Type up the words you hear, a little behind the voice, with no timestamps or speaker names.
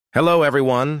Hello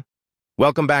everyone,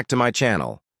 welcome back to my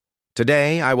channel.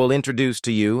 Today I will introduce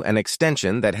to you an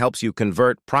extension that helps you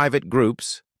convert private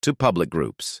groups to public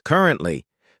groups. Currently,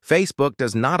 Facebook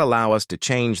does not allow us to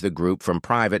change the group from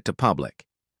private to public,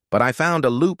 but I found a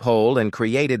loophole and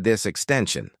created this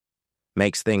extension.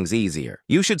 Makes things easier.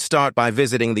 You should start by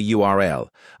visiting the URL.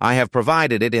 I have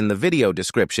provided it in the video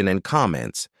description and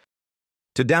comments.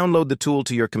 To download the tool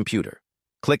to your computer,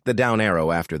 click the down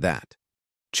arrow after that.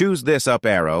 Choose this up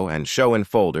arrow and Show in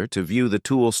Folder to view the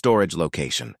tool storage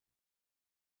location.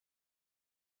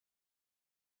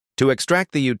 To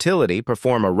extract the utility,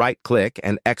 perform a right-click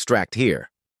and Extract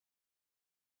here.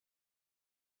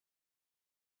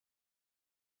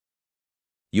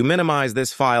 You minimize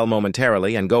this file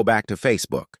momentarily and go back to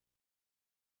Facebook.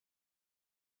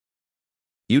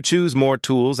 You choose More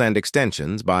Tools and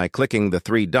Extensions by clicking the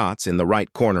three dots in the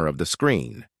right corner of the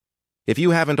screen. If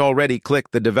you haven't already, click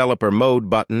the Developer Mode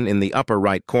button in the upper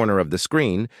right corner of the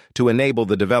screen to enable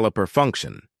the developer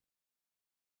function.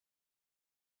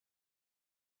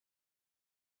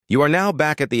 You are now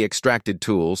back at the extracted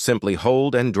tool. Simply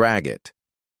hold and drag it.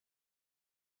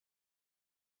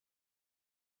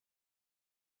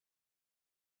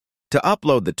 To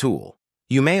upload the tool,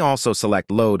 you may also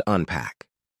select Load Unpack.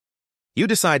 You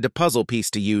decide the puzzle piece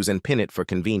to use and pin it for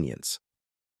convenience.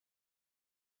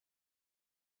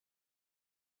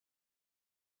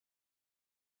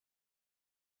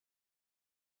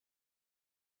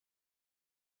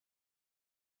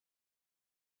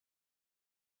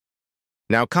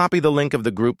 Now copy the link of the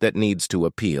group that needs to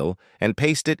appeal and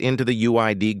paste it into the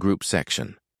UID group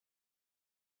section.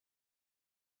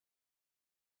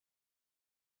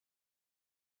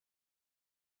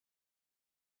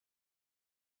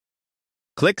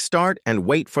 Click Start and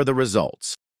wait for the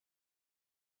results.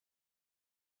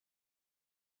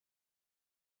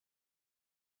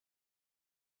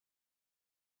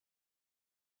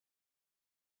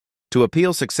 To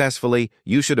appeal successfully,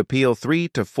 you should appeal 3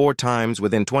 to 4 times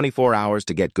within 24 hours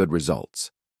to get good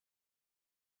results.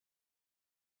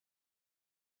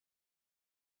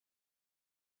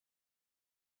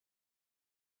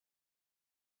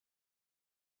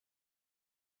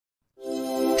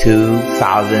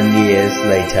 Years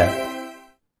later.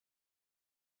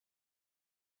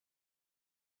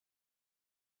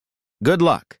 Good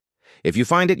luck! If you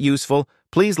find it useful,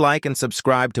 please like and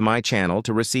subscribe to my channel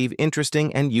to receive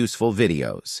interesting and useful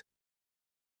videos.